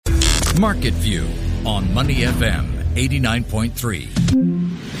Market View on Money FM 89.3.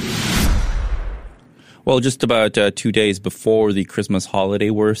 Well, just about 2 days before the Christmas holiday,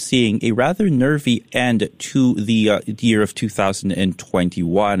 we're seeing a rather nervy end to the year of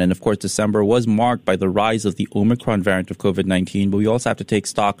 2021. And of course, December was marked by the rise of the Omicron variant of COVID-19. But we also have to take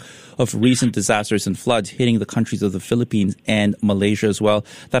stock of recent disasters and floods hitting the countries of the Philippines and Malaysia as well.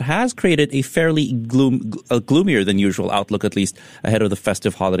 That has created a fairly gloomier than usual outlook, at least ahead of the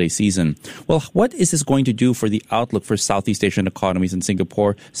festive holiday season. Well, what is this going to do for the outlook for Southeast Asian economies in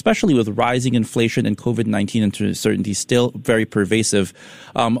Singapore, especially with rising inflation and COVID-19 uncertainty still very pervasive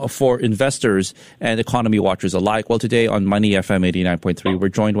for investors and economy watchers alike? Well, today on Money FM 89.3, we're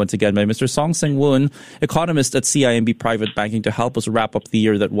joined once again by Mr. Song Seng Woon, economist at CIMB Private Banking, to help us wrap up the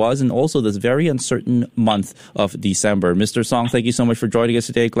year that was and also this very uncertain month of December. Mr. Song, thank you so much for joining us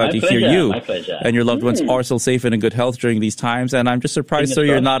today. Glad to hear you and your loved ones are still safe and in good health during these times. And I'm just surprised, sir,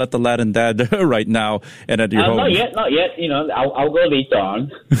 you're not at the Lad and Dad right now and at your home. Not yet. You know, I'll go later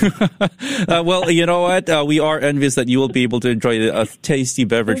on. Well, you know what? We are envious that you will be able to enjoy a tasty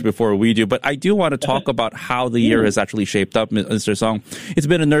beverage before we do. But I do want to talk about how the year has actually shaped up, Mr. Song. It's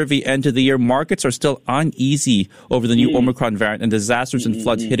been a nervy end to the year. Markets are still uneasy over the new Omicron variant and disasters and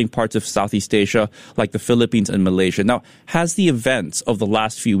floods hitting parts of Southeast Asia like the Philippines and Malaysia. Now, has the events of the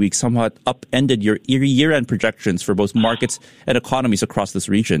last few weeks somewhat upended your year-end projections for both markets and economies across this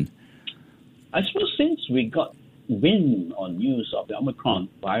region? I suppose since we got wind or news of the Omicron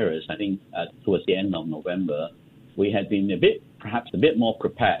virus, I think towards the end of November, we had been perhaps a bit more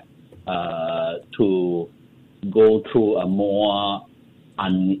prepared to go through a more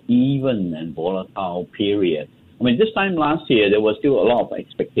uneven and volatile period. I mean, this time last year, there was still a lot of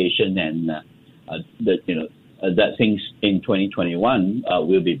expectation and that things in 2021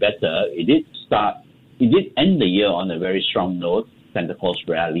 will be better. It did end the year on a very strong note. Santa Claus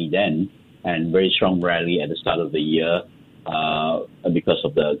rally then, and very strong rally at the start of the year because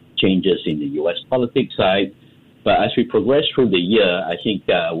of the changes in the U.S. politics side. But as we progress through the year, I think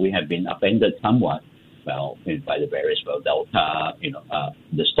we have been upended somewhat, by the various Delta,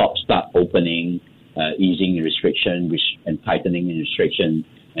 the stop-start opening, easing restriction and tightening restriction,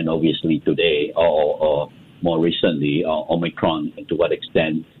 and obviously today or more recently, Omicron, and to what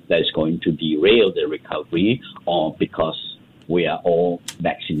extent that is going to derail the recovery, or because we are all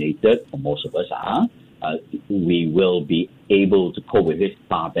vaccinated, or most of us are, we will be able to cope with it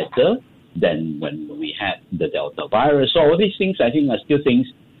far better than when we had the Delta virus. So all these things, I think, are still things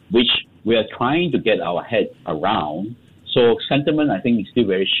which we are trying to get our head around. So sentiment, I think, is still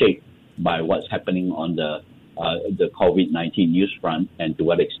very shaped by what's happening on the COVID-19 news front, and to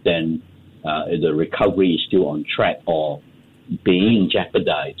what extent the recovery is still on track or being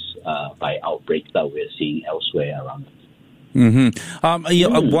jeopardized by outbreaks that we're seeing elsewhere around us.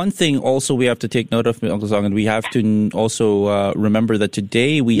 One thing also we have to take note of, Uncle Song, and we have to also remember that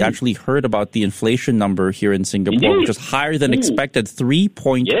today we actually heard about the inflation number here in Singapore, which was higher than expected,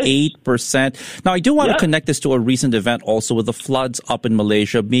 3.8%. Now, I do want to connect this to a recent event also with the floods up in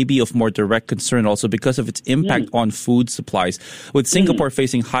Malaysia, maybe of more direct concern also because of its impact on food supplies. With Singapore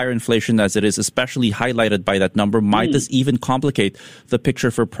facing higher inflation as it is, especially highlighted by that number, might this even complicate the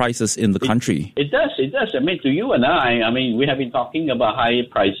picture for prices in the country? It does. I mean, to you and I mean, we have been talking about higher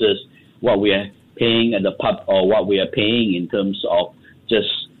prices, what we are paying at the pub or what we are paying in terms of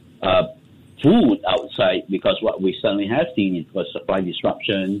just food outside, because what we certainly have seen is was supply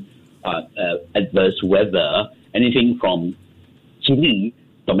disruption, adverse weather, anything from chili,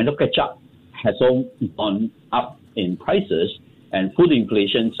 tomato ketchup has all gone up in prices, and food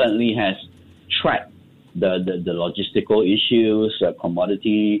inflation certainly has tracked the logistical issues,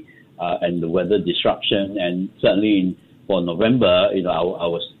 commodity, and the weather disruption, and certainly for November,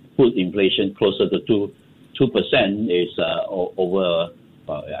 our food inflation closer to 2% is over.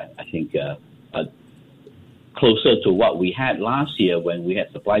 I think closer to what we had last year when we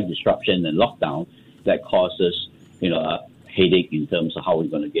had supply disruption and lockdown that causes a headache in terms of how we're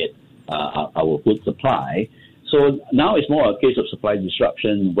going to get our food supply. So now it's more a case of supply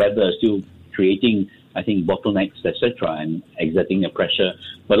disruption, weather still creating, I think, bottlenecks, etc., and exerting a pressure.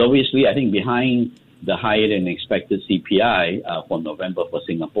 But obviously, I think behind the higher than expected CPI for November for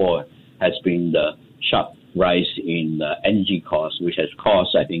Singapore has been the sharp rise in energy costs, which has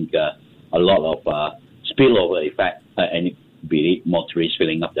caused, I think, a lot of spillover effect, and be it motorists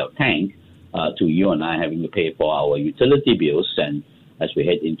filling up their tank, to you and I having to pay for our utility bills, and as we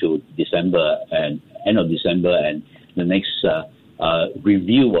head into December and end of December and the next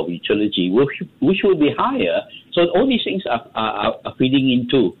review of utility, which will be higher. So all these things are feeding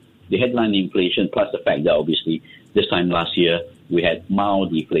into the headline inflation, plus the fact that obviously this time last year we had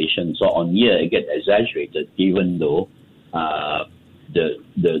mild deflation. So on year, it gets exaggerated, even though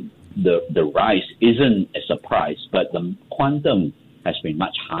the rise isn't a surprise, but the quantum has been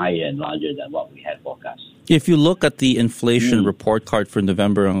much higher and larger than what we had forecast. If you look at the inflation report card for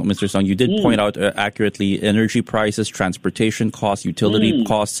November, Mr. Song, you did point out accurately energy prices, transportation costs, utility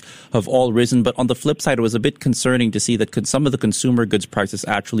costs have all risen. But on the flip side, it was a bit concerning to see that some of the consumer goods prices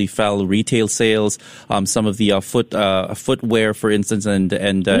actually fell. Retail sales, some of the footwear, for instance,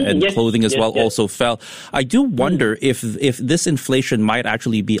 and clothing as well also fell. I do wonder if this inflation might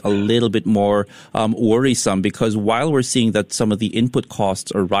actually be a little bit more worrisome, because while we're seeing that some of the input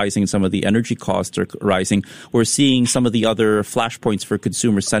costs are rising, some of the energy costs are rising, we're seeing some of the other flashpoints for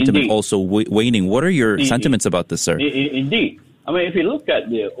consumer sentiment also waning. What are your sentiments about this, sir? Indeed. I mean, if you look at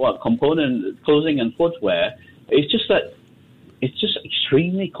the component, clothing and footwear, it's just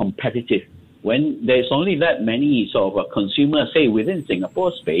extremely competitive. When there's only that many sort of consumers, say within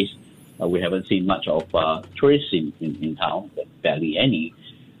Singapore space, we haven't seen much of tourists in town, barely any.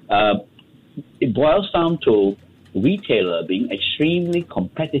 It boils down to retailer being extremely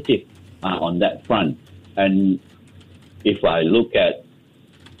competitive on that front. And if I look at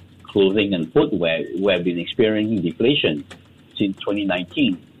clothing and footwear, we have been experiencing deflation since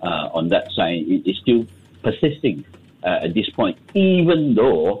 2019 on that side. It is still persisting at this point, even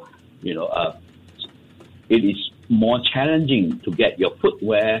though, it is more challenging to get your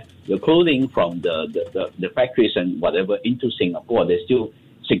footwear, your clothing from the factories and whatever into Singapore. There's still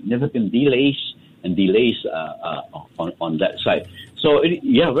significant delays on that side. So,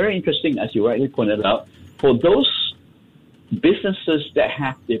 very interesting, as you rightly pointed out. For those businesses that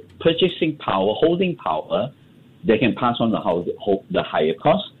have the purchasing power, holding power, they can pass on the higher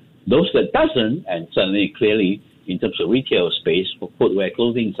cost. Those that doesn't, and certainly clearly in terms of retail space for footwear,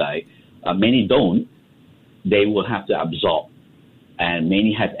 clothing side, many don't, they will have to absorb. And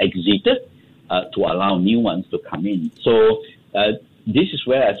many have exited to allow new ones to come in. So this is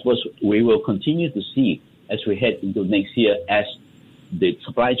where I suppose we will continue to see as we head into next year, as the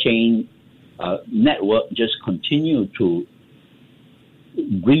supply chain network just continue to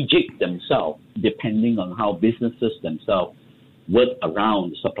rejig themselves depending on how businesses themselves work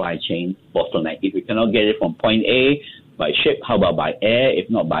around the supply chain bottleneck. If we cannot get it from point A by ship, how about by air? If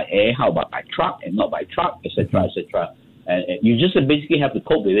not by air, how about by truck? If not by truck, etc., etc. And you just basically have to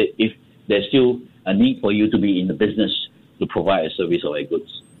cope with it if there's still a need for you to be in the business to provide a service or a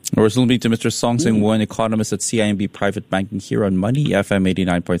goods. We're listening to Mr. Song Seung-Won, economist at CIMB Private Banking here on Money FM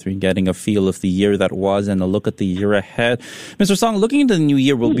 89.3, getting a feel of the year that was and a look at the year ahead. Mr. Song, looking into the new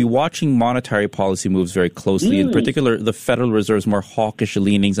year, we'll be watching monetary policy moves very closely, in particular the Federal Reserve's more hawkish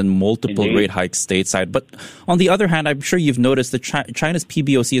leanings and multiple rate hikes stateside. But on the other hand, I'm sure you've noticed that China's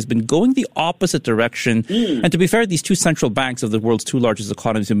PBOC has been going the opposite direction. And to be fair, these two central banks of the world's two largest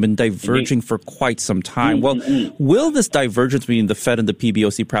economies have been diverging for quite some time. Well, will this divergence between the Fed and the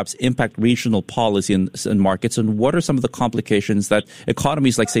PBOC perhaps impact regional policy and markets, and what are some of the complications that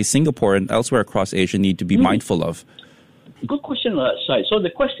economies like, say, Singapore and elsewhere across Asia need to be mindful of? Good question on that side. So the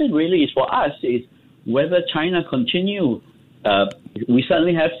question really is for us is whether China continue. We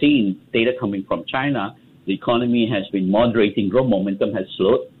certainly have seen data coming from China. The economy has been moderating. Growth momentum has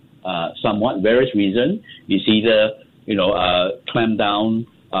slowed somewhat. Various reasons. It's either clamp down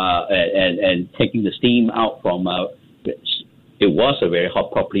and taking the steam out from. It was a very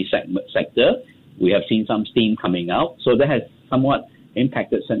hot property sector. We have seen some steam coming out. So that has somewhat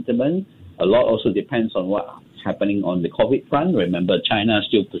impacted sentiment. A lot also depends on what's happening on the COVID front. Remember, China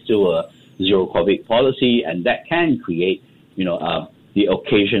still pursue a zero COVID policy, and that can create, the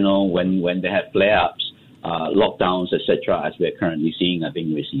occasional, when they have flare-ups, lockdowns, etc., as we're currently seeing, I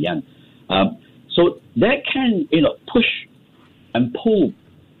think, with Xi'an. So that can, push and pull,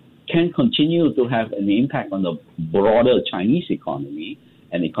 can continue to have an impact on the broader Chinese economy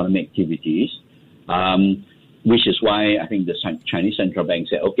and economic activities, which is why I think the Chinese central bank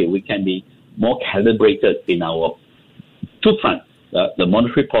said, okay, we can be more calibrated in our two fronts, the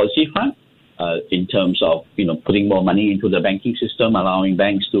monetary policy front, in terms of, putting more money into the banking system, allowing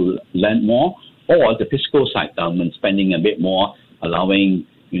banks to lend more, or the fiscal side, government spending a bit more, allowing,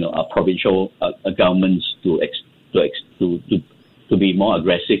 provincial governments to be more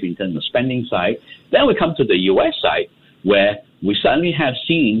aggressive in terms of spending side. Then we come to the U.S. side, where we certainly have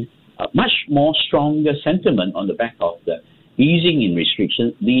seen a much more stronger sentiment on the back of the easing in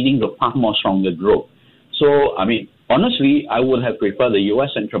restrictions, leading to far more stronger growth. So, honestly, I would have preferred the U.S.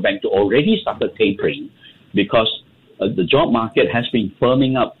 central bank to already start tapering, because the job market has been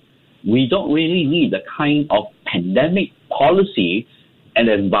firming up. We don't really need the kind of pandemic policy and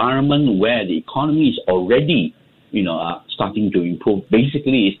environment where the economy is already are starting to improve.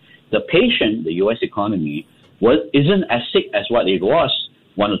 Basically, the U.S. economy, isn't as sick as what it was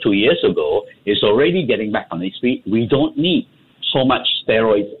 1 or 2 years ago. It's already getting back on its feet. We don't need so much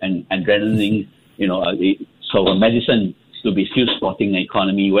steroids and adrenaline, sort of medicine to be still supporting the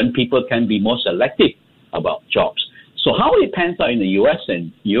economy when people can be more selective about jobs. So how it pans out in the U.S.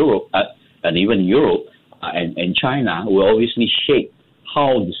 and Europe, and even Europe and China, will obviously shape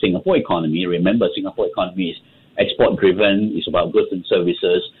how the Singapore economy. Remember, Singapore economy is export-driven. It's about goods and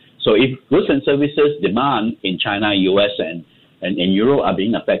services. So if goods and services demand in China, U.S. and Europe are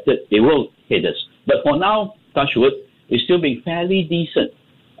being affected, it will hit us. But for now, touch wood, it's still being fairly decent.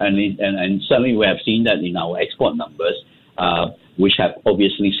 And certainly we have seen that in our export numbers, which have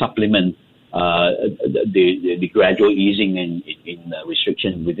obviously supplement the gradual easing in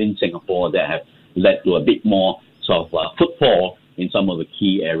restrictions within Singapore that have led to a bit more sort of footfall in some of the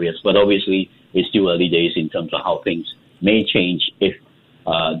key areas. But obviously, it's still early days in terms of how things may change if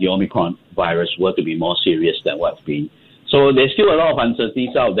the Omicron virus were to be more serious than what's been. So there's still a lot of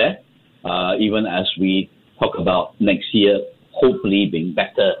uncertainties out there, even as we talk about next year hopefully being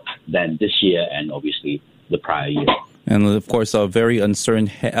better than this year and obviously the prior year. And of course, a very uncertain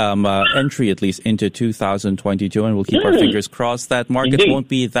entry, at least, into 2022. And we'll keep our fingers crossed that markets won't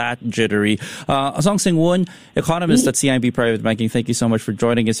be that jittery. Song Sing-Woon, economist at CIMB Private Banking, thank you so much for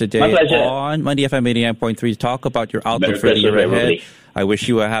joining us today on Money FM 89.3 to talk about your outlook for the year ahead. I wish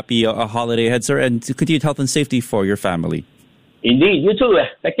you a happy holiday ahead, sir, and continued health and safety for your family. Indeed. You too.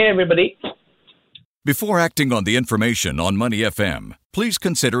 Take care, everybody. Before acting on the information on Money FM, please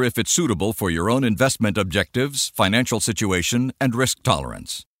consider if it's suitable for your own investment objectives, financial situation, and risk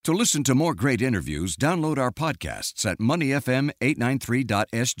tolerance. To listen to more great interviews, download our podcasts at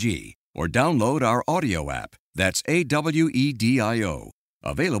moneyfm893.sg or download our audio app. That's AWEDIO.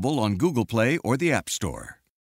 Available on Google Play or the App Store.